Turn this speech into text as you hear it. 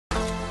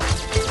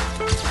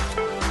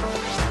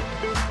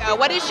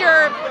What's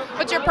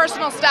your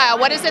personal style?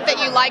 What is it that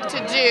you like to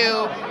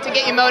do to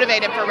get you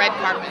motivated for red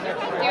carpet?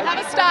 Do you have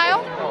a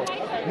style?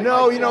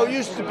 No, it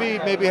used to be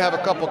maybe have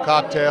a couple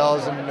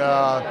cocktails and,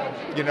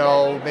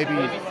 maybe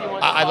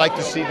I like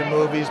to see the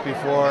movies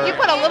before. You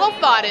put a little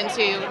thought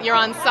into your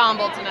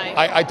ensemble tonight.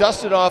 I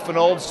dusted off an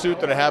old suit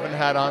that I haven't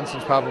had on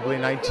since probably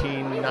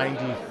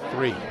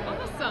 1993.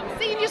 Awesome.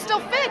 See, and you still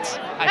fit.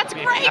 That's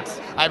great.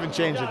 I haven't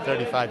changed in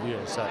 35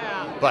 years, so.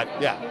 Yeah. But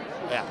yeah.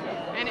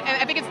 And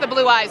I think it's the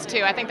blue eyes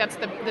too. I think that's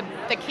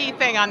the key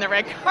thing on the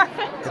red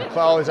carpet.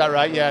 Oh, is that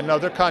right? Yeah, no,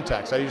 they're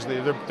contacts.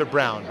 They're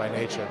brown by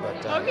nature,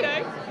 but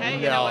okay. Hey,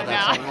 no,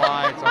 that's a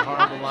lie. It's a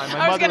horrible lie.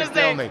 My mother would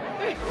kill me.